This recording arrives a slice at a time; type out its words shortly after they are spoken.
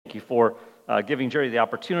Thank you for giving Jerry the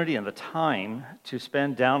opportunity and the time to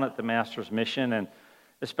spend down at the Master's Mission, and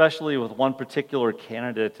especially with one particular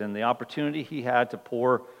candidate and the opportunity he had to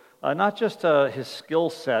pour not just his skill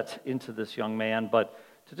set into this young man, but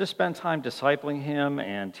to just spend time discipling him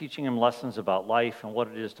and teaching him lessons about life and what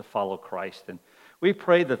it is to follow Christ. And we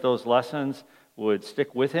pray that those lessons would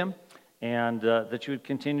stick with him and that you would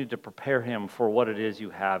continue to prepare him for what it is you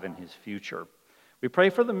have in his future. We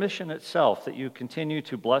pray for the mission itself, that you continue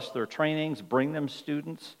to bless their trainings, bring them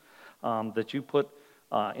students that you put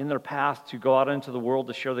in their path to go out into the world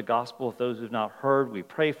to share the gospel with those who have not heard. We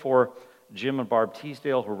pray for Jim and Barb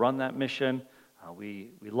Teasdale who run that mission.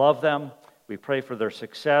 We love them. We pray for their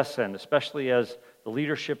success, and especially as the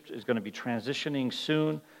leadership is going to be transitioning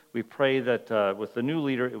soon, we pray that with the new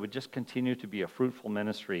leader, it would just continue to be a fruitful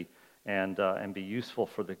ministry and be useful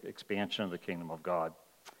for the expansion of the kingdom of God.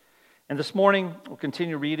 And this morning, we'll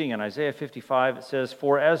continue reading in Isaiah 55. It says,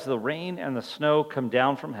 "For as the rain and the snow come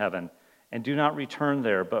down from heaven, and do not return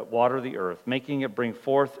there, but water the earth, making it bring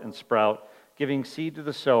forth and sprout, giving seed to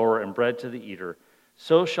the sower and bread to the eater,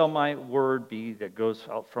 so shall my word be that goes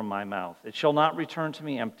out from my mouth. It shall not return to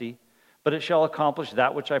me empty, but it shall accomplish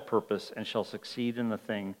that which I purpose, and shall succeed in the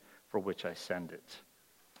thing for which I send it."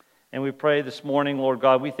 And we pray this morning, Lord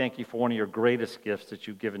God, we thank you for one of your greatest gifts that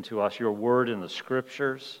you've given to us, your word in the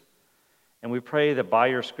Scriptures. And we pray that by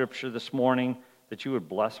your Scripture this morning, that you would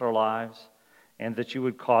bless our lives and that you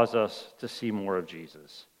would cause us to see more of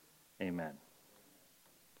Jesus. Amen.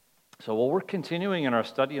 So, we're continuing in our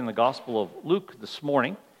study in the Gospel of Luke this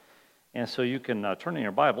morning. And so you can turn in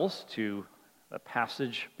your Bibles to a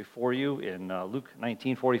passage before you in Luke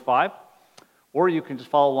 19:45, or you can just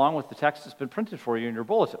follow along with the text that's been printed for you in your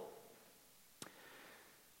bulletin.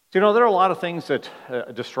 So, there are a lot of things that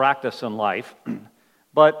distract us in life.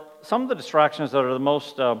 But some of the distractions that are the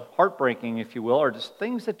most heartbreaking, if you will, are just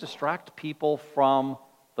things that distract people from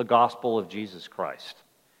the gospel of Jesus Christ.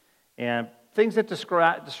 And things that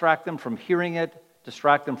distract them from hearing it,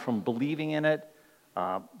 distract them from believing in it,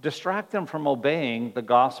 distract them from obeying the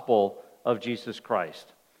gospel of Jesus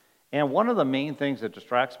Christ. And one of the main things that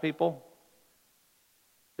distracts people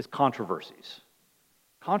is controversies.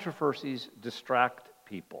 Controversies distract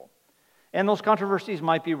people. And those controversies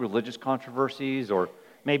might be religious controversies, or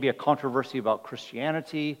maybe a controversy about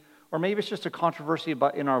Christianity, or maybe it's just a controversy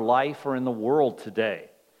about in our life or in the world today.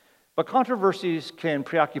 But controversies can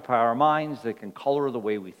preoccupy our minds, they can color the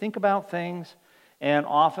way we think about things, and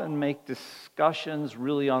often make discussions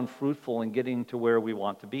really unfruitful in getting to where we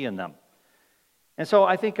want to be in them. And so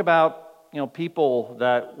I think about people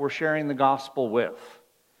that we're sharing the gospel with,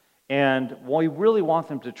 and we really want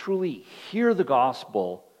them to truly hear the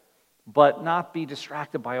gospel, but not be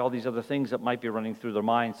distracted by all these other things that might be running through their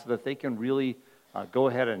minds, so that they can really go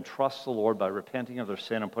ahead and trust the Lord by repenting of their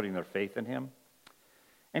sin and putting their faith in Him.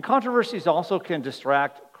 And controversies also can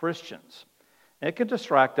distract Christians. It can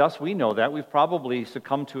distract us. We know that. We've probably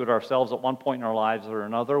succumbed to it ourselves at one point in our lives or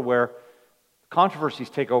another, where controversies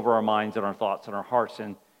take over our minds and our thoughts and our hearts,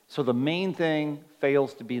 and so the main thing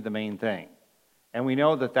fails to be the main thing. And we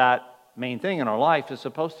know that that main thing in our life is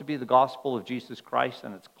supposed to be the gospel of Jesus Christ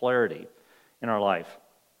and its clarity in our life.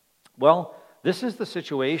 Well, this is the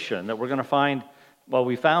situation that we're going to find,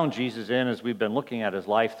 we found Jesus in as we've been looking at his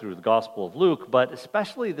life through the Gospel of Luke, but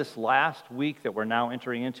especially this last week that we're now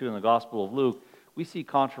entering into in the Gospel of Luke, we see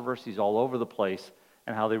controversies all over the place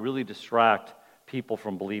and how they really distract people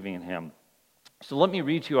from believing in him. So let me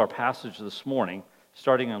read to you our passage this morning,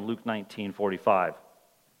 starting in Luke 19:45.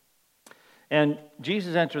 "And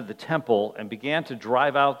Jesus entered the temple and began to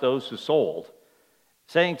drive out those who sold,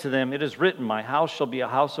 saying to them, 'It is written, my house shall be a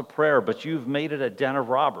house of prayer, but you've made it a den of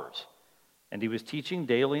robbers.' And he was teaching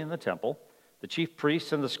daily in the temple. The chief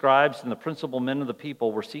priests and the scribes and the principal men of the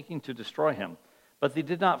people were seeking to destroy him, but they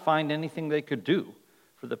did not find anything they could do,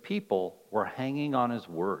 for the people were hanging on his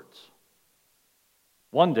words.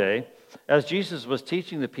 One day, as Jesus was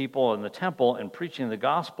teaching the people in the temple and preaching the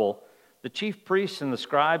gospel, the chief priests and the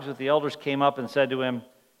scribes with the elders came up and said to him,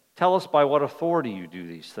 'Tell us by what authority you do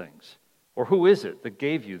these things, or who is it that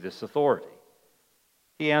gave you this authority?'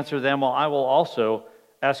 He answered them, 'Well, I will also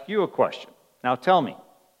ask you a question. Now tell me,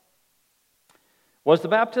 was the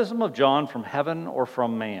baptism of John from heaven or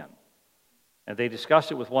from man?' And they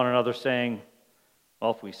discussed it with one another, saying,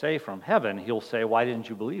 'Well, if we say from heaven, he'll say, why didn't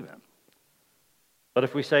you believe him? But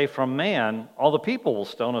if we say from man, all the people will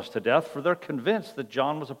stone us to death, for they're convinced that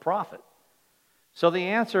John was a prophet.' So they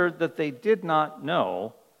answered that they did not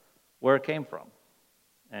know where it came from.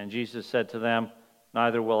 And Jesus said to them,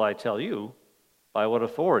 'Neither will I tell you by what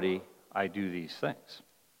authority I do these things.'"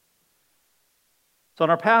 So in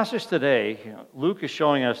our passage today, Luke is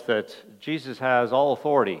showing us that Jesus has all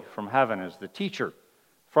authority from heaven as the teacher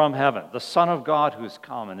from heaven, the Son of God who has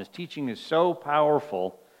come, and his teaching is so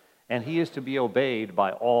powerful, and he is to be obeyed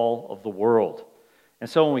by all of the world. And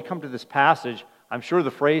so when we come to this passage, I'm sure the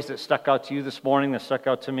phrase that stuck out to you this morning, that stuck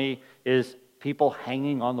out to me, is people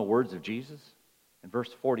hanging on the words of Jesus. In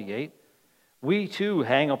verse 48, we too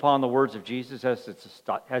hang upon the words of Jesus as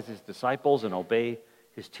his disciples and obey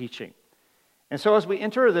his teaching. And so as we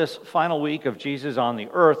enter this final week of Jesus on the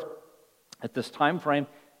earth, at this time frame,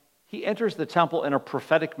 he enters the temple in a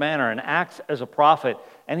prophetic manner and acts as a prophet,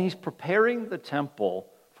 and he's preparing the temple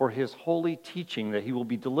for his holy teaching that he will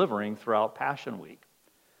be delivering throughout Passion Week.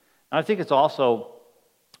 And I think it's also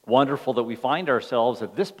wonderful that we find ourselves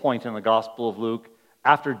at this point in the Gospel of Luke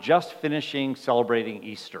after just finishing celebrating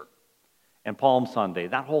Easter and Palm Sunday,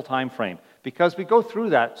 that whole time frame, because we go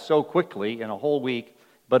through that so quickly in a whole week,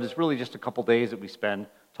 but it's really just a couple days that we spend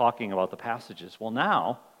talking about the passages. Well,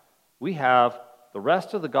 now we have the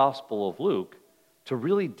rest of the Gospel of Luke to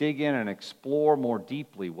really dig in and explore more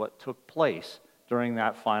deeply what took place during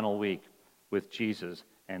that final week with Jesus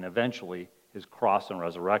and eventually his cross and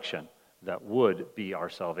resurrection that would be our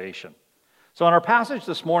salvation. So in our passage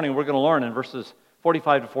this morning, we're going to learn in verses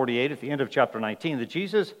 45 to 48 at the end of chapter 19 that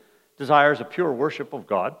Jesus desires a pure worship of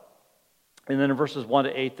God, and then in verses 1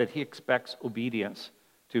 to 8 that he expects obedience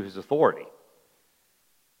to his authority.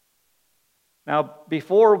 Now,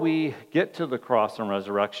 before we get to the cross and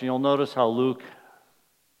resurrection, you'll notice how Luke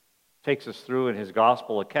takes us through in his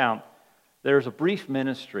gospel account. There's a brief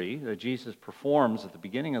ministry that Jesus performs at the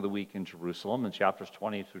beginning of the week in Jerusalem in chapters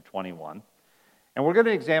 20 through 21. And we're going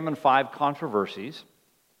to examine 5 controversies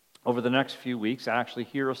over the next few weeks and actually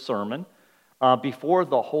hear a sermon before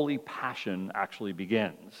the Holy Passion actually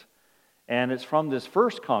begins. And it's from this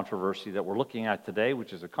first controversy that we're looking at today,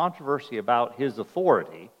 which is a controversy about his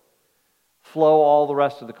authority, flow all the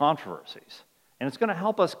rest of the controversies. And it's going to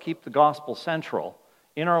help us keep the gospel central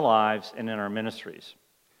in our lives and in our ministries.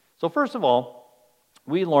 So first of all,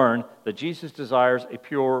 we learn that Jesus desires a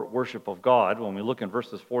pure worship of God. When we look in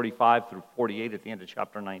verses 45 through 48 at the end of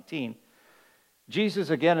chapter 19,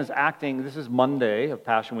 Jesus again is acting, this is Monday of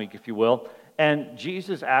Passion Week, if you will, and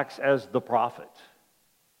Jesus acts as the prophet.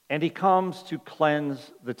 And he comes to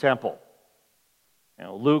cleanse the temple.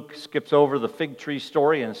 Luke skips over the fig tree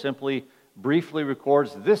story and simply briefly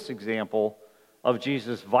records this example of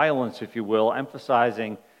Jesus' violence, if you will,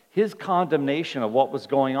 emphasizing his condemnation of what was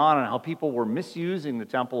going on and how people were misusing the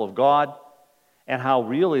temple of God and how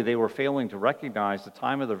really they were failing to recognize the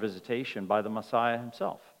time of their visitation by the Messiah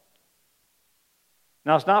himself.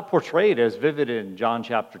 Now, it's not portrayed as vivid in John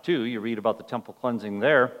chapter 2. You read about the temple cleansing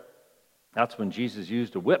there. That's when Jesus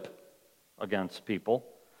used a whip against people.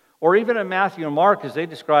 Or even in Matthew and Mark, as they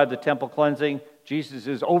describe the temple cleansing, Jesus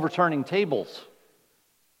is overturning tables.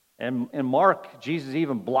 And in Mark, Jesus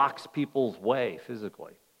even blocks people's way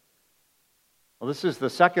physically. Well, this is the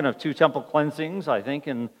second of 2 temple cleansings, I think,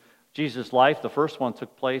 in Jesus' life. The first one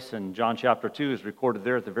took place in John chapter 2, is recorded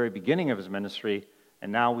there at the very beginning of his ministry,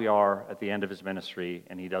 and now we are at the end of his ministry,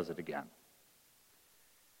 and he does it again.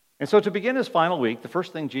 And so to begin his final week, the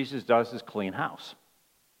first thing Jesus does is clean house.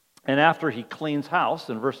 And after he cleans house,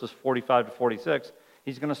 in verses 45 to 46,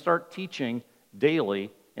 he's going to start teaching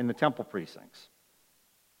daily in the temple precincts.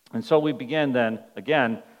 And so we begin then,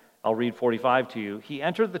 again, I'll read 45 to you. He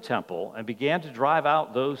entered the temple and began to drive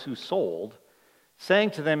out those who sold,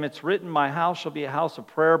 saying to them, "It's written, my house shall be a house of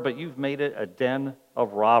prayer, but you've made it a den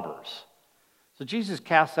of robbers." So Jesus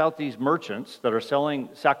casts out these merchants that are selling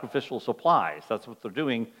sacrificial supplies. That's what they're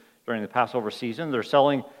doing during the Passover season. They're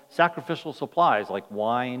selling sacrificial supplies like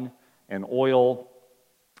wine and oil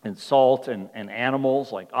and salt and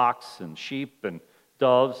animals like ox and sheep and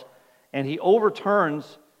doves. And he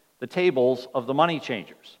overturns the tables of the money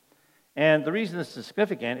changers. And the reason this is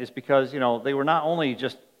significant is because, they were not only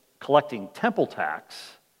just collecting temple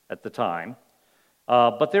tax at the time,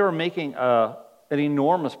 but they were making an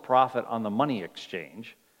enormous profit on the money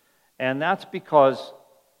exchange. And that's because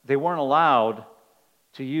they weren't allowed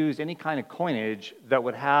to use any kind of coinage that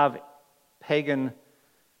would have pagan,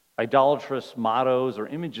 idolatrous mottos or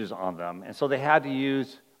images on them. And so they had to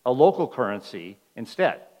use a local currency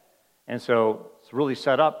instead. And so it's really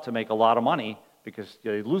set up to make a lot of money because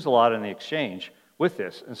they lose a lot in the exchange with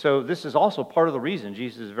this. And so this is also part of the reason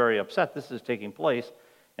Jesus is very upset. This is taking place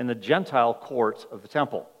in the Gentile courts of the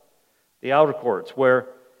temple, the outer courts, where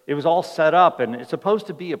it was all set up, and it's supposed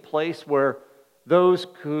to be a place where those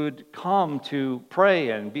could come to pray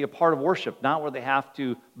and be a part of worship, not where they have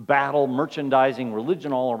to battle merchandising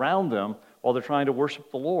religion all around them while they're trying to worship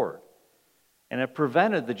the Lord. And it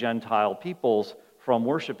prevented the Gentile peoples from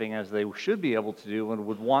worshiping as they should be able to do and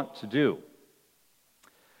would want to do.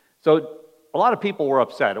 So a lot of people were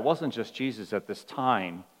upset. It wasn't just Jesus at this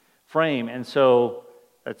time frame, and so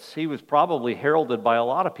he was probably heralded by a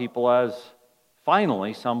lot of people as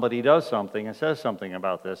finally somebody does something and says something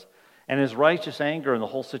about this. And his righteous anger in the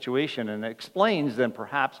whole situation, and it explains then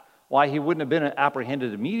perhaps why he wouldn't have been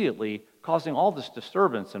apprehended immediately, causing all this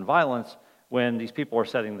disturbance and violence when these people are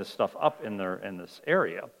setting this stuff up in this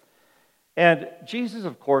area. And Jesus,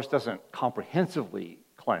 of course, doesn't comprehensively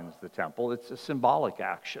cleanse the temple. It's a symbolic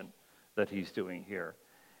action that he's doing here.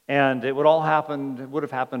 And it would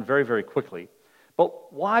have happened very, very quickly.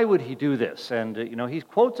 But why would he do this? And, he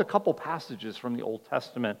quotes a couple passages from the Old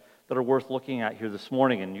Testament that are worth looking at here this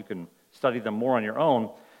morning, and you can study them more on your own.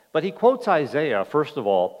 But he quotes Isaiah, first of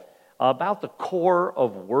all, about the core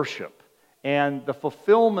of worship and the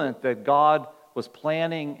fulfillment that God was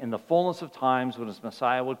planning in the fullness of times when his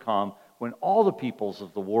Messiah would come, when all the peoples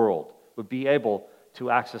of the world would be able to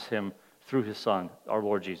access him through his Son, our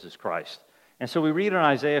Lord Jesus Christ. And so we read in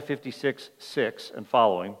Isaiah 56:6 and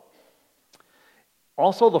following,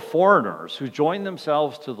 also the foreigners who join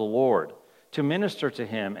themselves to the Lord, to minister to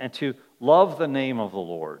him and to love the name of the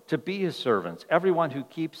Lord, to be his servants, everyone who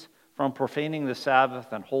keeps from profaning the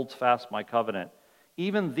Sabbath and holds fast my covenant,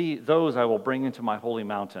 even those I will bring into my holy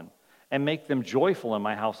mountain and make them joyful in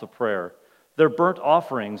my house of prayer. Their burnt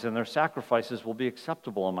offerings and their sacrifices will be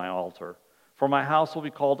acceptable on my altar. For my house will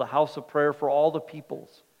be called a house of prayer for all the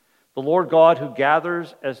peoples. The Lord God who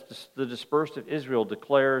gathers as the dispersed of Israel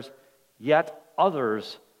declares, yet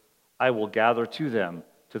others I will gather to them,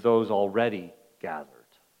 to those already gathered.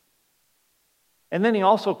 And then he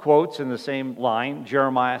also quotes in the same line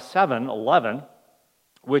Jeremiah 7:11,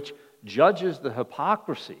 which judges the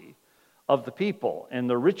hypocrisy of the people and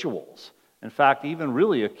their rituals. In fact, even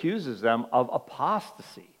really accuses them of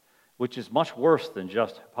apostasy, which is much worse than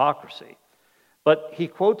just hypocrisy. But he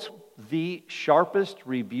quotes the sharpest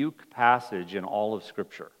rebuke passage in all of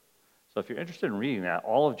Scripture. So if you're interested in reading that,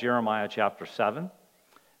 all of Jeremiah chapter 7,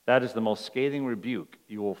 that is the most scathing rebuke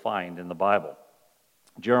you will find in the Bible.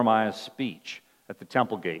 Jeremiah's speech at the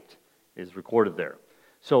temple gate is recorded there.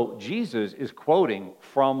 So Jesus is quoting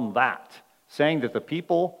from that, saying that the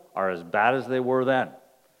people are as bad as they were then.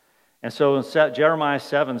 And so in Jeremiah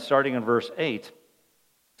 7, starting in verse 8,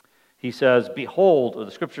 he says, behold, or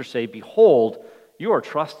the scriptures say, behold, you are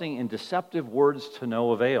trusting in deceptive words to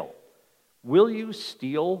no avail. Will you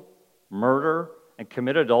steal, murder, and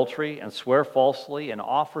commit adultery, and swear falsely, and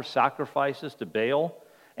offer sacrifices to Baal,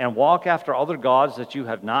 and walk after other gods that you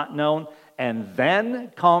have not known, and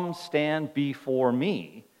then come stand before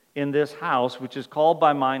me in this house, which is called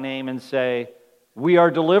by my name, and say, we are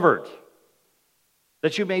delivered,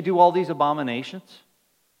 that you may do all these abominations?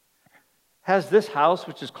 Has this house,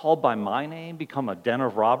 which is called by my name, become a den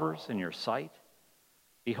of robbers in your sight?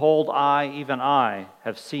 Behold, I, even I,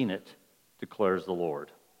 have seen it, declares the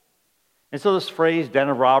Lord. And so this phrase, den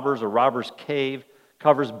of robbers or robber's cave,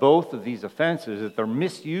 covers both of these offenses, that they're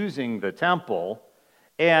misusing the temple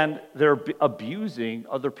and they're abusing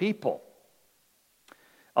other people.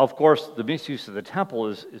 Of course, the misuse of the temple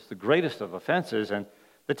is the greatest of offenses, and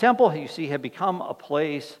the temple, you see, had become a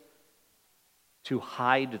place to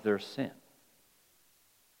hide their sin.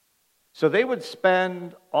 So they would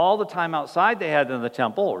spend all the time outside they had in the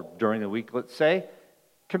temple, or during the week, let's say,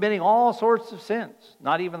 committing all sorts of sins,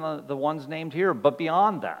 not even the ones named here, but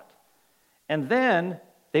beyond that. And then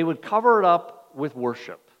they would cover it up with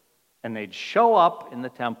worship. And they'd show up in the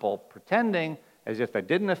temple pretending as if they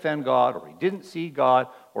didn't offend God, or he didn't see God,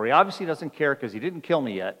 or he obviously doesn't care because he didn't kill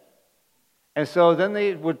me yet. And so then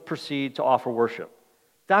they would proceed to offer worship.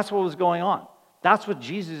 That's what was going on. That's what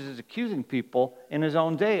Jesus is accusing people in his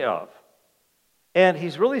own day of. And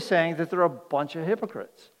he's really saying that they're a bunch of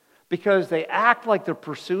hypocrites because they act like they're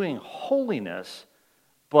pursuing holiness,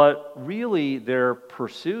 but really their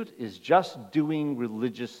pursuit is just doing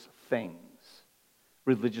religious things,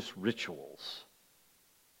 religious rituals.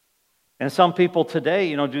 And some people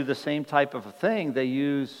today, do the same type of a thing. They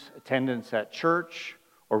use attendance at church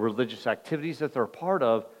or religious activities that they're a part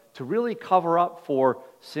of to really cover up for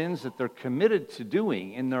sins that they're committed to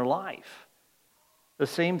doing in their life. The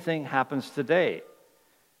same thing happens today.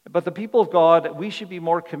 But the people of God, we should be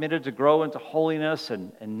more committed to grow into holiness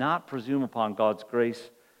and not presume upon God's grace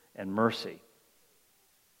and mercy.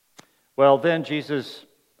 Well, then Jesus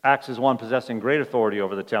acts as one possessing great authority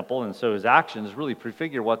over the temple, and so his actions really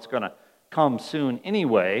prefigure what's going to come soon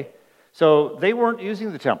anyway. So they weren't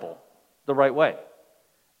using the temple the right way.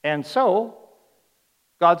 And so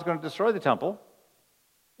God's going to destroy the temple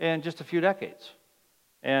in just a few decades.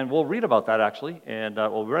 And we'll read about that, actually, and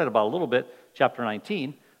we'll read about a little bit chapter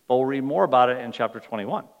 19, but we'll read more about it in chapter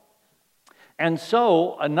 21. And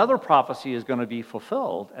so another prophecy is going to be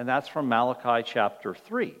fulfilled, and that's from Malachi chapter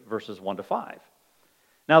 3, verses 1 to 5.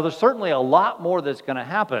 Now, there's certainly a lot more that's going to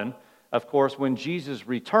happen, of course, when Jesus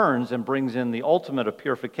returns and brings in the ultimate of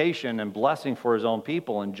purification and blessing for his own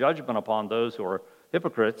people and judgment upon those who are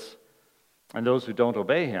hypocrites and those who don't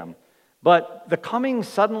obey him. But the coming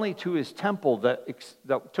suddenly to his temple that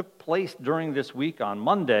took place during this week on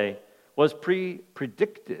Monday was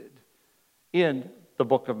predicted in the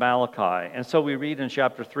book of Malachi. And so we read in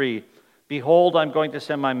chapter 3, "Behold, I'm going to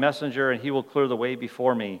send my messenger, and he will clear the way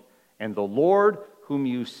before me. And the Lord whom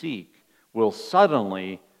you seek will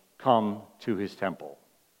suddenly come to his temple.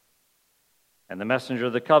 And the messenger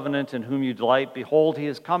of the covenant in whom you delight, behold, he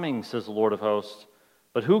is coming, says the Lord of hosts.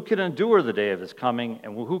 But who can endure the day of his coming,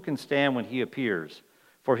 and who can stand when he appears?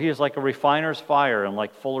 For he is like a refiner's fire and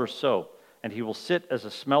like fuller's soap. And he will sit as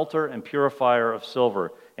a smelter and purifier of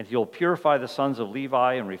silver. And he will purify the sons of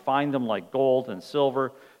Levi and refine them like gold and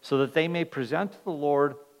silver, so that they may present to the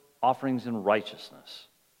Lord offerings in righteousness.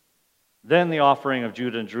 Then the offering of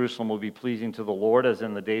Judah and Jerusalem will be pleasing to the Lord, as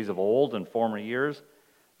in the days of old and former years.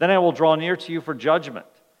 Then I will draw near to you for judgment,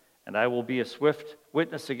 and I will be a swift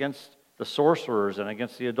witness against the sorcerers and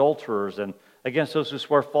against the adulterers and against those who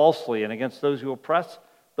swear falsely and against those who oppress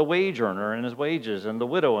the wage earner and his wages and the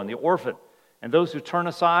widow and the orphan and those who turn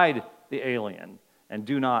aside the alien and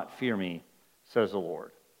do not fear me, says the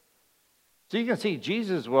Lord." So you can see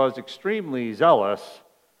Jesus was extremely zealous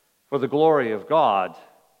for the glory of God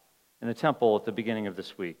in the temple at the beginning of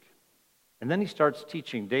this week. And then he starts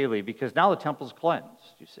teaching daily because now the temple's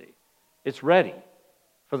cleansed, you see. It's ready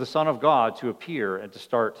for the Son of God to appear and to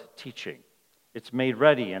start teaching. It's made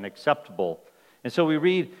ready and acceptable. And so we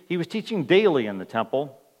read, he was teaching daily in the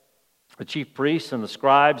temple. The chief priests and the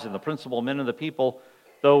scribes and the principal men of the people,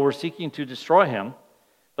 though, were seeking to destroy him,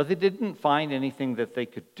 but they didn't find anything that they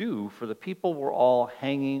could do, for the people were all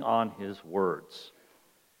hanging on his words.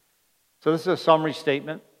 So this is a summary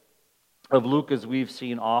statement of Luke as we've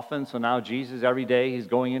seen often. So now Jesus, every day, he's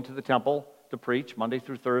going into the temple to preach, Monday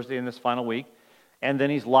through Thursday in this final week. And then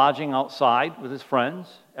he's lodging outside with his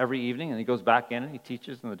friends every evening, and he goes back in and he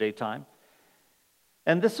teaches in the daytime.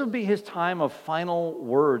 And this will be his time of final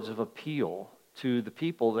words of appeal to the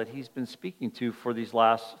people that he's been speaking to for these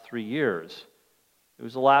last 3 years. It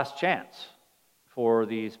was the last chance for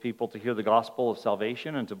these people to hear the gospel of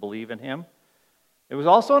salvation and to believe in him. It was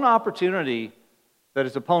also an opportunity that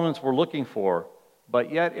his opponents were looking for,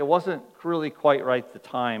 but yet it wasn't really quite right the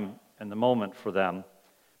time and the moment for them.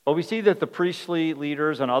 But we see that the priestly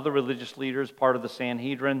leaders and other religious leaders, part of the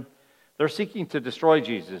Sanhedrin, they're seeking to destroy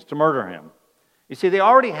Jesus, to murder him. You see, they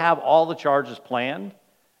already have all the charges planned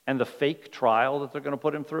and the fake trial that they're going to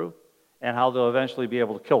put him through and how they'll eventually be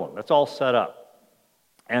able to kill him. That's all set up.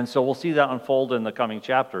 And so we'll see that unfold in the coming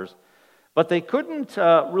chapters. But they couldn't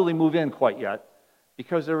really move in quite yet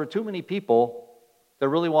because there were too many people that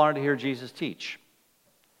really wanted to hear Jesus teach.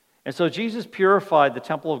 And so Jesus purified the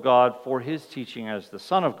temple of God for his teaching as the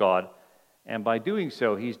Son of God, and by doing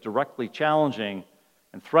so, he's directly challenging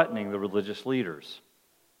and threatening the religious leaders.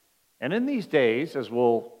 And in these days, as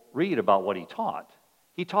we'll read about what he taught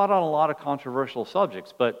on a lot of controversial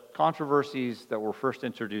subjects, but controversies that were first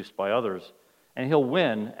introduced by others, and he'll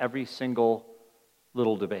win every single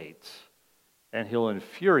little debate, and he'll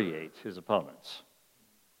infuriate his opponents.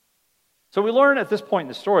 So we learn at this point in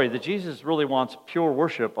the story that Jesus really wants pure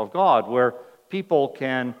worship of God, where people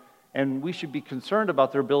can, and we should be concerned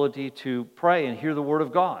about their ability to pray and hear the word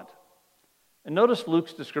of God. And notice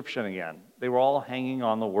Luke's description again. They were all hanging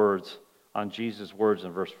on the words, on Jesus' words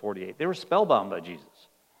in verse 48. They were spellbound by Jesus.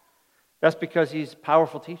 That's because he's a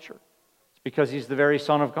powerful teacher. It's because he's the very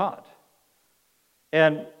Son of God.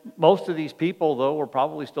 And most of these people, though, were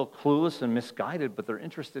probably still clueless and misguided, but they're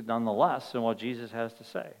interested nonetheless in what Jesus has to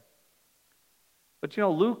say. But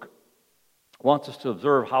Luke wants us to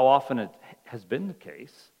observe how often it has been the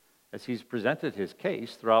case, as he's presented his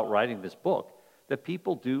case throughout writing this book, that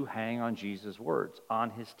people do hang on Jesus' words,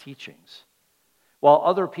 on his teachings, while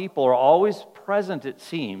other people are always present, it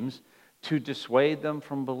seems, to dissuade them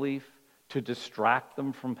from belief, to distract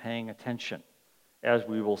them from paying attention, as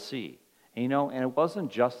we will see. And it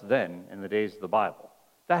wasn't just then in the days of the Bible.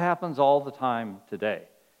 That happens all the time today.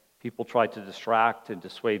 People try to distract and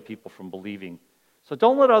dissuade people from believing. So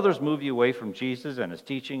don't let others move you away from Jesus and his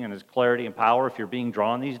teaching and his clarity and power if you're being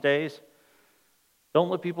drawn these days. Don't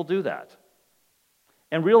let people do that.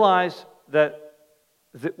 And realize that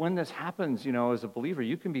when this happens, as a believer,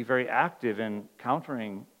 you can be very active in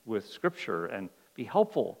countering with Scripture and be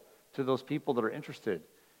helpful to those people that are interested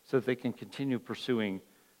so that they can continue pursuing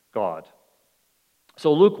God.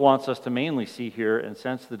 So Luke wants us to mainly see here and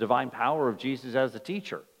sense the divine power of Jesus as a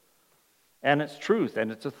teacher, and its truth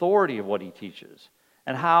and its authority of what he teaches,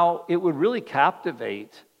 and how it would really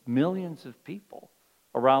captivate millions of people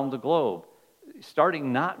around the globe,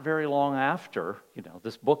 starting not very long after,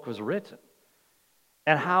 this book was written.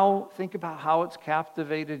 And think about how it's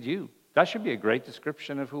captivated you. That should be a great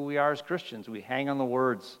description of who we are as Christians. We hang on the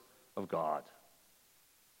words of God.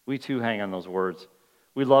 We too hang on those words.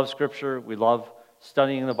 We love Scripture. We love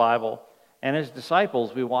studying the Bible. And as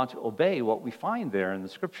disciples, we want to obey what we find there in the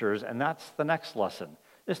Scriptures, and that's the next lesson.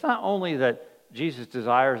 It's not only that Jesus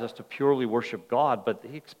desires us to purely worship God, but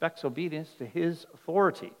he expects obedience to his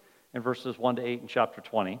authority in verses 1 to 8 in chapter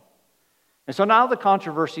 20. And so now the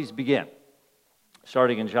controversies begin,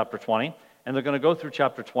 starting in chapter 20, and they're going to go through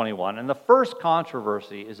chapter 21. And the first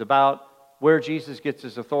controversy is about where Jesus gets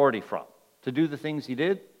his authority from, to do the things he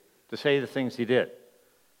did, to say the things he did.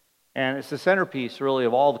 And it's the centerpiece, really,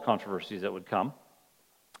 of all the controversies that would come.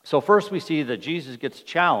 So first we see that Jesus gets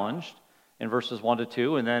challenged in verses 1 to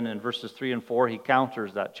 2, and then in verses 3 and 4, he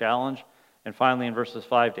counters that challenge. And finally, in verses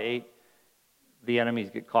 5 to 8, the enemies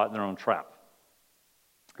get caught in their own trap.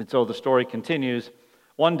 And so the story continues.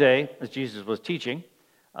 One day, as Jesus was teaching,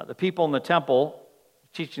 the people in the temple,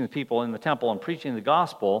 teaching the people in the temple and preaching the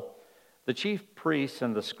gospel, the chief priests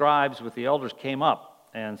and the scribes with the elders came up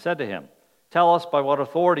and said to him, "Tell us by what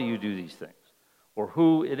authority you do these things, or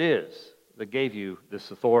who it is that gave you this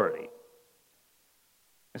authority."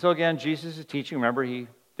 And so again, Jesus is teaching. Remember, he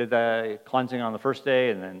did the cleansing on the first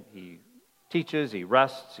day, and then he teaches, he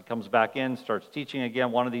rests, he comes back in, starts teaching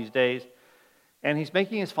again one of these days. And he's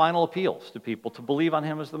making his final appeals to people to believe on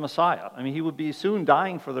him as the Messiah. I mean, he would be soon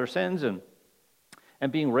dying for their sins and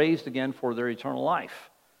being raised again for their eternal life.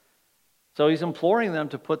 So he's imploring them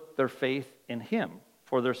to put their faith in him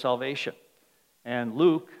for their salvation. And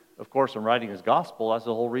Luke, of course, in writing his gospel, that's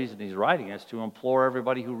the whole reason he's writing it, is to implore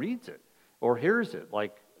everybody who reads it or hears it,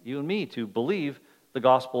 like you and me, to believe the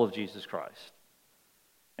gospel of Jesus Christ.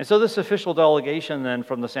 And so this official delegation then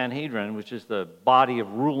from the Sanhedrin, which is the body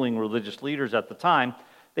of ruling religious leaders at the time,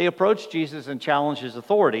 they approach Jesus and challenge his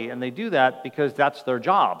authority, and they do that because that's their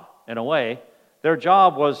job, in a way. Their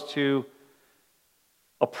job was to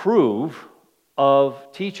approve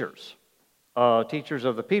of teachers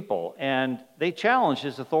of the people, and they challenged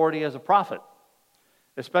his authority as a prophet,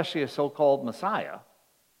 especially a so-called Messiah,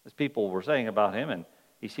 as people were saying about him, and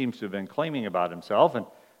he seems to have been claiming about himself, and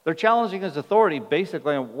they're challenging his authority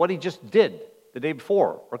basically on what he just did the day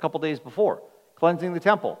before or a couple days before, cleansing the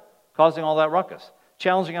temple, causing all that ruckus,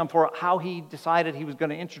 challenging him for how he decided he was going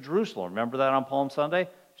to enter Jerusalem. Remember that on Palm Sunday,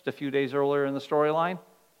 just a few days earlier in the storyline,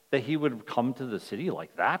 that he would come to the city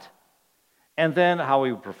like that? And then how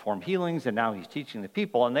he would perform healings, and now he's teaching the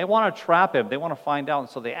people, and they want to trap him. They want to find out, and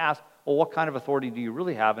so they ask, well, what kind of authority do you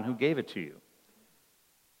really have, and who gave it to you?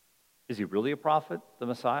 Is he really a prophet, the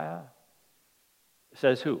Messiah?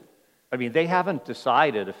 Says who? I mean, they haven't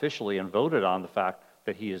decided officially and voted on the fact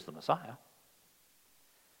that he is the Messiah.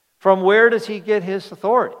 From where does he get his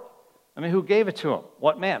authority? I mean, who gave it to him?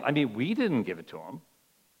 What man? I mean, we didn't give it to him.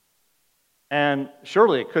 And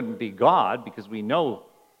surely it couldn't be God, because we know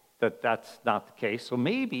that that's not the case. So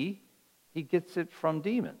maybe he gets it from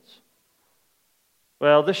demons.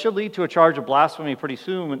 Well, this should lead to a charge of blasphemy pretty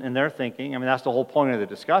soon in their thinking. I mean, that's the whole point of the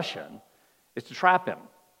discussion, is to trap him.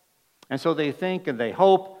 And so they think and they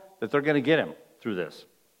hope that they're going to get him through this.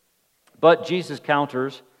 But Jesus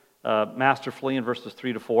counters masterfully in verses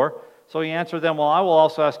 3 to 4. So he answered them, well, I will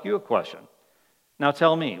also ask you a question. Now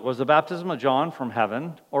tell me, was the baptism of John from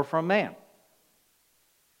heaven or from man?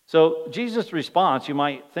 So Jesus' response, you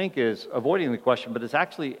might think, is avoiding the question, but it's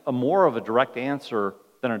actually more of a direct answer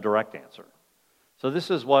than a direct answer. So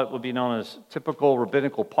this is what would be known as typical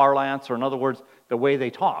rabbinical parlance, or in other words, the way they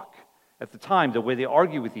talk at the time, the way they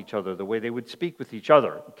argue with each other, the way they would speak with each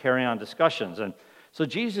other, carry on discussions. And so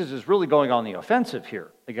Jesus is really going on the offensive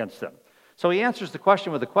here against them. So he answers the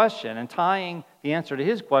question with a question and tying the answer to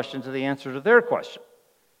his question to the answer to their question.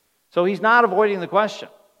 So he's not avoiding the question.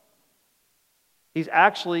 He's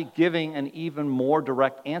actually giving an even more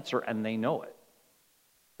direct answer, and they know it.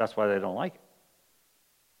 That's why they don't like it.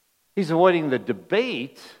 He's avoiding the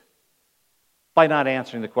debate by not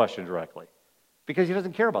answering the question directly, because he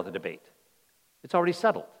doesn't care about the debate. It's already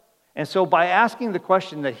settled. And so by asking the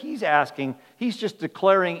question that he's asking, he's just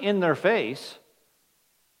declaring in their face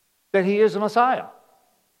that he is a Messiah.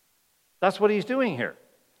 That's what he's doing here.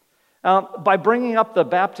 By bringing up the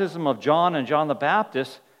baptism of John and John the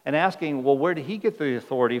Baptist and asking, well, where did he get the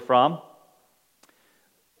authority from?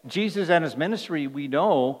 Jesus and his ministry, we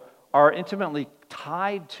know, are intimately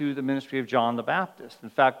tied to the ministry of John the Baptist. In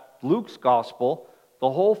fact, Luke's gospel the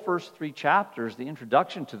whole first 3 chapters, the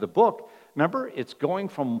introduction to the book, remember, it's going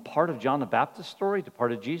from part of John the Baptist's story to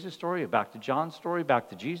part of Jesus' story, back to John's story, back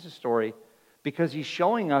to Jesus' story, because he's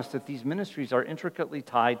showing us that these ministries are intricately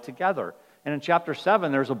tied together. And in chapter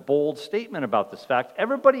 7, there's a bold statement about this fact.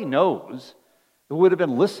 Everybody knows, who would have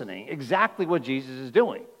been listening, exactly what Jesus is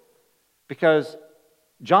doing. Because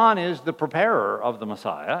John is the preparer of the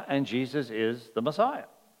Messiah, and Jesus is the Messiah.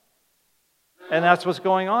 And that's what's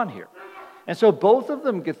going on here. And so both of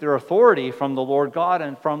them get their authority from the Lord God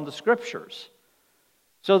and from the Scriptures.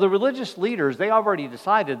 So the religious leaders, they already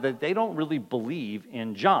decided that they don't really believe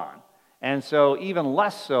in John. And so even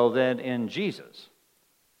less so than in Jesus.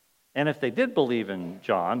 And if they did believe in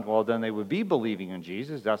John, well, then they would be believing in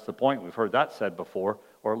Jesus. That's the point. We've heard that said before.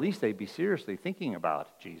 Or at least they'd be seriously thinking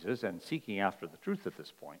about Jesus and seeking after the truth at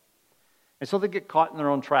this point. And so they get caught in their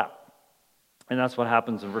own trap. And that's what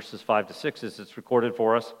happens in verses 5 to 6 as it's recorded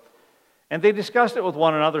for us. And they discussed it with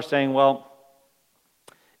one another, saying, well,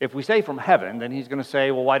 if we say from heaven, then he's going to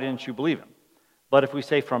say, well, why didn't you believe him? But if we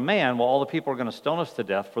say from man, well, all the people are going to stone us to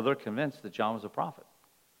death, for they're convinced that John was a prophet.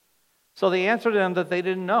 So they answered them that they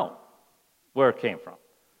didn't know where it came from.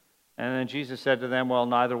 And then Jesus said to them, well,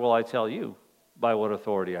 neither will I tell you by what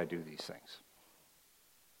authority I do these things.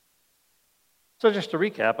 So just to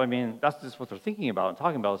recap, I mean, that's just what they're thinking about and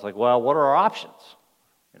talking about. It's like, well, what are our options?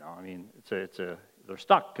 You know, I mean, they're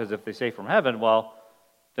stuck, because if they say from heaven, well,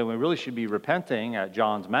 then we really should be repenting at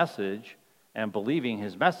John's message and believing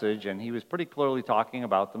his message, and he was pretty clearly talking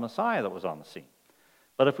about the Messiah that was on the scene.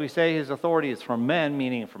 But if we say his authority is from men,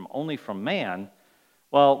 meaning only from man,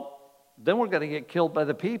 well, then we're going to get killed by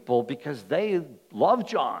the people because they love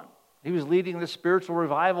John. He was leading the spiritual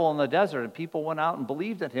revival in the desert, and people went out and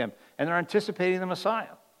believed in him, and they're anticipating the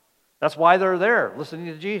Messiah. That's why they're there, listening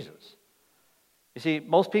to Jesus. You see,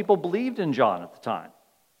 most people believed in John at the time,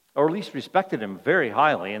 or at least respected him very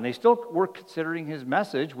highly, and they still were considering his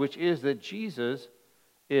message, which is that Jesus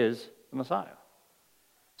is the Messiah.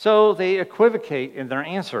 So they equivocate in their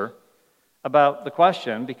answer about the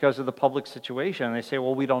question because of the public situation, and they say,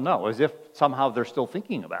 well, we don't know, as if somehow they're still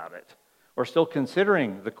thinking about it or still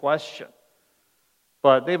considering the question.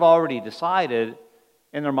 But they've already decided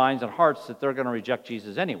in their minds and hearts that they're going to reject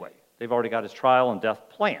Jesus anyway. They've already got his trial and death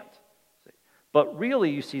planned. But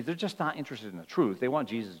really, you see, they're just not interested in the truth. They want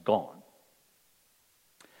Jesus gone.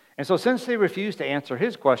 And so since they refuse to answer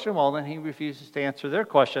his question, well, then he refuses to answer their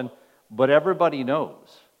question. But everybody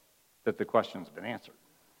knows that the question's been answered.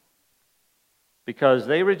 Because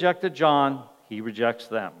they rejected John, he rejects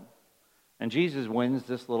them. And Jesus wins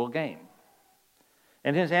this little game.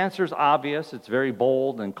 And his answer is obvious. It's very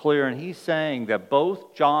bold and clear. And he's saying that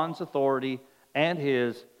both John's authority and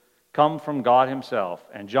his come from God himself.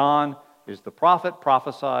 And John is the prophet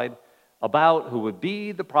prophesied about who would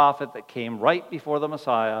be the prophet that came right before the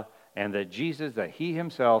Messiah, and that Jesus, that he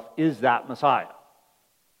himself is that Messiah.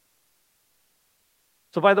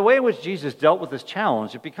 So by the way in which Jesus dealt with this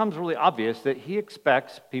challenge, it becomes really obvious that he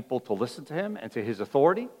expects people to listen to him and to his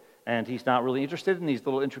authority, and he's not really interested in these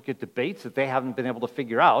little intricate debates that they haven't been able to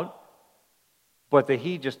figure out, but that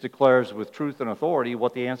he just declares with truth and authority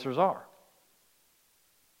what the answers are.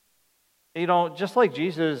 You know, just like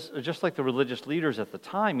Jesus, just like the religious leaders at the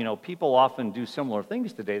time, you know, people often do similar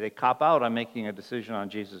things today. They cop out on making a decision on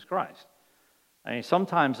Jesus Christ. I mean,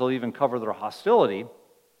 sometimes they'll even cover their hostility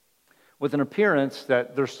with an appearance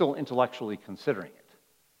that they're still intellectually considering it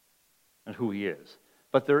and who he is.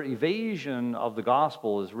 But their evasion of the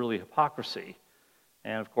gospel is really hypocrisy.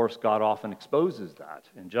 And of course, God often exposes that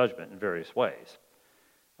in judgment in various ways.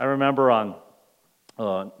 I remember on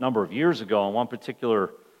a number of years ago, on one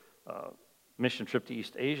particular mission trip to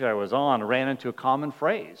East Asia I was on, I ran into a common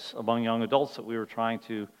phrase among young adults that we were trying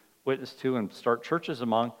to witness to and start churches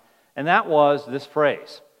among, and that was this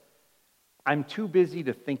phrase: I'm too busy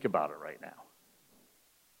to think about it right now.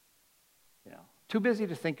 You know, too busy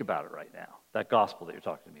to think about it right now. That gospel that you're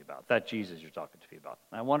talking to me about, that Jesus you're talking to me about.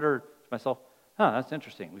 And I wondered to myself, that's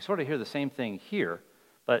interesting. We sort of hear the same thing here,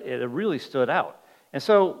 but it really stood out. And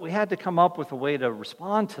so we had to come up with a way to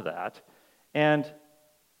respond to that, and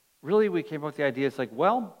really, we came up with the idea, it's like,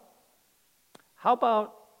 well, how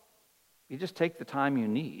about you just take the time you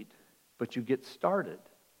need, but you get started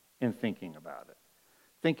in thinking about it.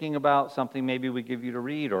 Thinking about something maybe we give you to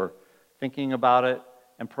read, or thinking about it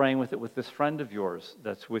and praying with it with this friend of yours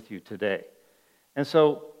that's with you today. And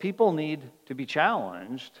so people need to be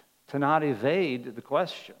challenged to not evade the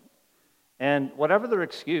question. And whatever their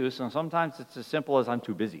excuse, and sometimes it's as simple as, I'm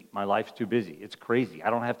too busy. My life's too busy. It's crazy.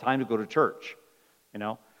 I don't have time to go to church, you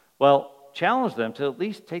know. Well, challenge them to at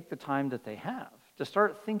least take the time that they have to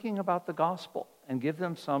start thinking about the gospel and give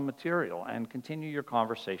them some material and continue your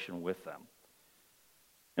conversation with them.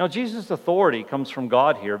 Now, Jesus' authority comes from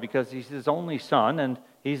God here because he's his only son and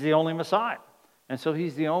he's the only Messiah. And so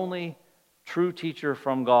he's the only true teacher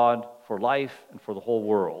from God for life and for the whole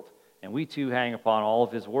world. And we too hang upon all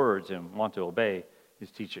of his words and want to obey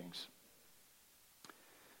his teachings.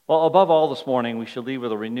 Well, above all this morning, we should leave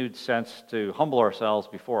with a renewed sense to humble ourselves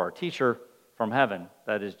before our teacher from heaven,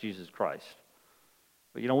 that is Jesus Christ.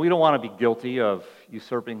 But we don't want to be guilty of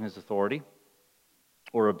usurping his authority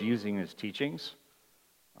or abusing his teachings.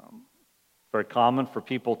 It's very common for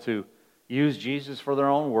people to use Jesus for their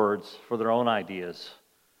own words, for their own ideas,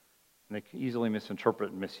 and they can easily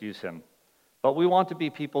misinterpret and misuse him. But we want to be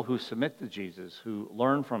people who submit to Jesus, who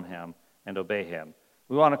learn from him and obey him.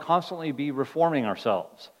 We want to constantly be reforming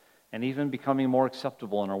ourselves and even becoming more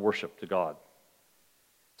acceptable in our worship to God.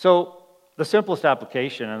 So the simplest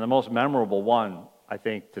application and the most memorable one, I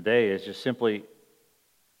think, today is just simply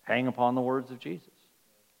hang upon the words of Jesus.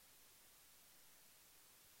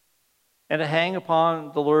 And to hang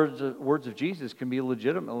upon the words of Jesus can be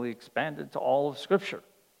legitimately expanded to all of Scripture.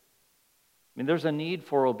 I mean, there's a need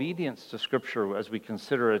for obedience to Scripture as we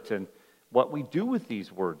consider it and what we do with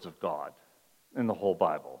these words of God in the whole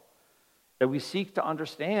Bible, that we seek to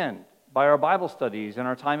understand by our Bible studies and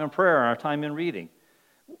our time in prayer and our time in reading.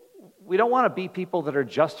 We don't want to be people that are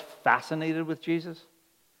just fascinated with Jesus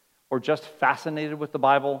or just fascinated with the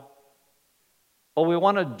Bible, but we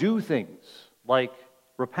want to do things like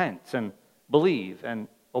repent and believe and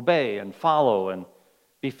obey and follow and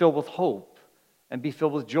be filled with hope and be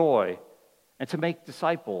filled with joy and to make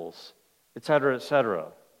disciples, etc., etc.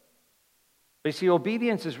 But you see,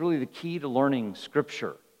 obedience is really the key to learning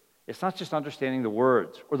Scripture. It's not just understanding the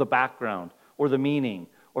words or the background or the meaning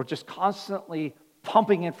or just constantly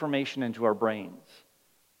pumping information into our brains.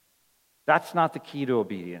 That's not the key to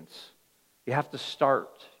obedience. You have to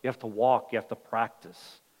start, you have to walk, you have to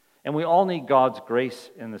practice. And we all need God's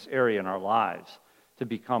grace in this area in our lives to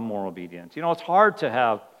become more obedient. It's hard to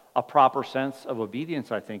have a proper sense of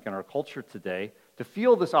obedience, I think, in our culture today, to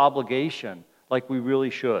feel this obligation like we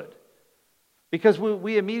really should. Because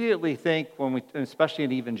we immediately think, especially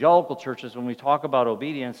in evangelical churches, when we talk about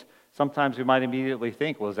obedience, sometimes we might immediately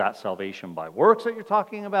think, well, is that salvation by works that you're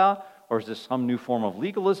talking about? Or is this some new form of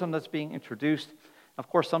legalism that's being introduced? Of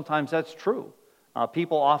course, sometimes that's true.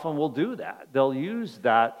 People often will do that. They'll use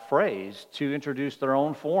that phrase to introduce their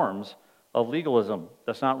own forms of legalism.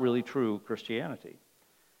 That's not really true Christianity.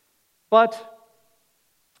 But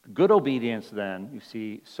good obedience, then, you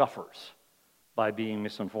see, suffers by being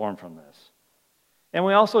misinformed from this. And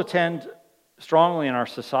we also tend strongly in our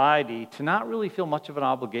society to not really feel much of an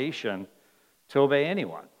obligation to obey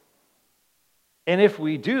anyone. And if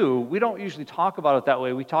we do, we don't usually talk about it that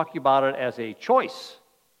way. We talk about it as a choice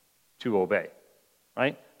to obey,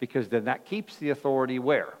 right? Because then that keeps the authority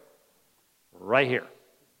where? Right here,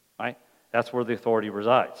 right? That's where the authority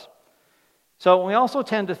resides. So we also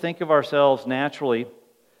tend to think of ourselves naturally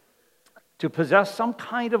to possess some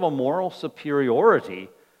kind of a moral superiority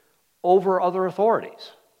over other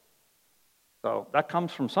authorities. So that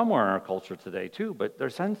comes from somewhere in our culture today too, but there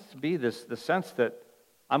tends to be the sense that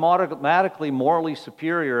I'm automatically morally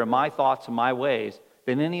superior in my thoughts and my ways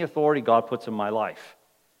than any authority God puts in my life,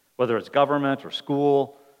 whether it's government or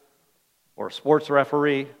school or a sports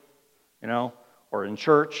referee, or in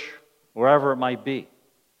church, wherever it might be.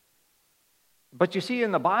 But you see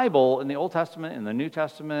in the Bible, in the Old Testament, in the New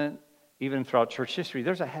Testament, even throughout church history,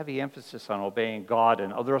 there's a heavy emphasis on obeying God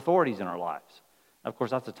and other authorities in our lives. Of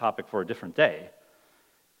course, that's a topic for a different day.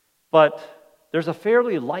 But there's a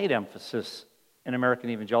fairly light emphasis in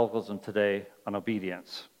American evangelicalism today on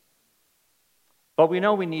obedience. But we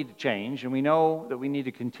know we need to change, and we know that we need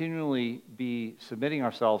to continually be submitting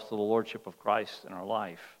ourselves to the Lordship of Christ in our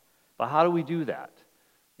life. But how do we do that?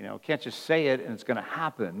 Can't just say it and it's going to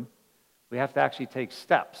happen. We have to actually take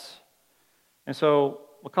steps. And so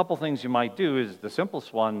a couple things you might do is the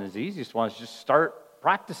simplest one, is the easiest one, is just start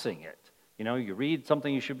practicing it. You read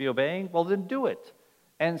something you should be obeying, well then do it.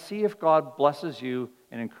 And see if God blesses you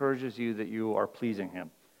and encourages you that you are pleasing Him.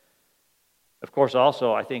 Of course,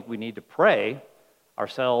 also, I think we need to pray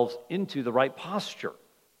ourselves into the right posture.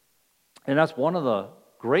 And that's one of the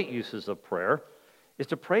great uses of prayer, is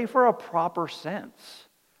to pray for a proper sense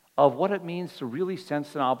of what it means to really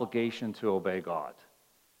sense an obligation to obey God.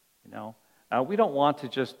 We don't want to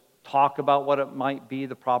just talk about what it might be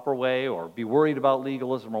the proper way or be worried about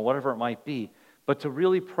legalism or whatever it might be, but to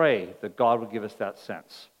really pray that God would give us that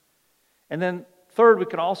sense. And then third, we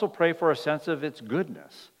can also pray for a sense of its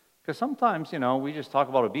goodness. Because sometimes, we just talk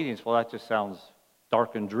about obedience, well, that just sounds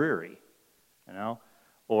dark and dreary,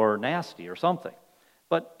 or nasty or something,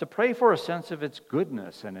 but to pray for a sense of its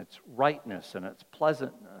goodness and its rightness and its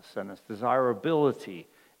pleasantness and its desirability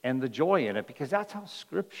and the joy in it, because that's how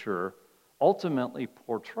Scripture ultimately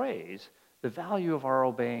portrays the value of our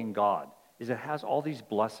obeying God, is it has all these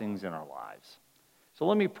blessings in our lives. So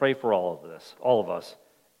let me pray for all of us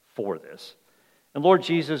for this. And Lord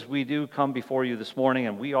Jesus, we do come before you this morning,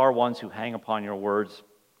 and we are ones who hang upon your words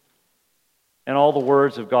and all the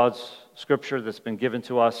words of God's Scripture that's been given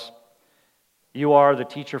to us. You are the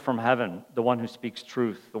teacher from heaven, the one who speaks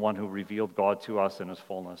truth, the one who revealed God to us in his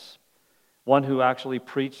fullness, one who actually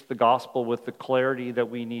preached the gospel with the clarity that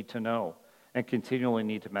we need to know and continually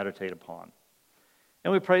need to meditate upon.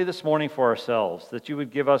 And we pray this morning for ourselves that you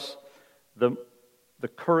would give us the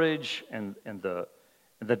courage and the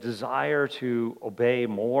desire to obey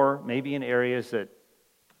more, maybe in areas that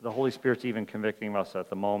the Holy Spirit's even convicting us at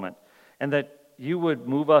the moment, and that you would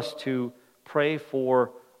move us to pray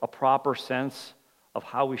for a proper sense of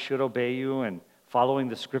how we should obey you and following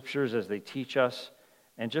the Scriptures as they teach us,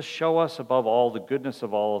 and just show us above all the goodness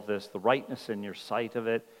of all of this, the rightness in your sight of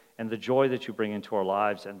it, and the joy that you bring into our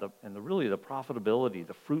lives, and really the profitability,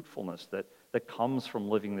 the fruitfulness that comes from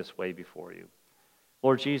living this way before you.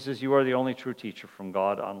 Lord Jesus, you are the only true teacher from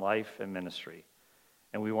God on life and ministry,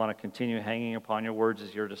 and we want to continue hanging upon your words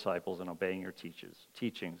as your disciples and obeying your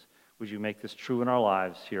teachings. Would you make this true in our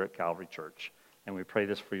lives here at Calvary Church? And we pray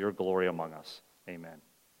this for your glory among us. Amen.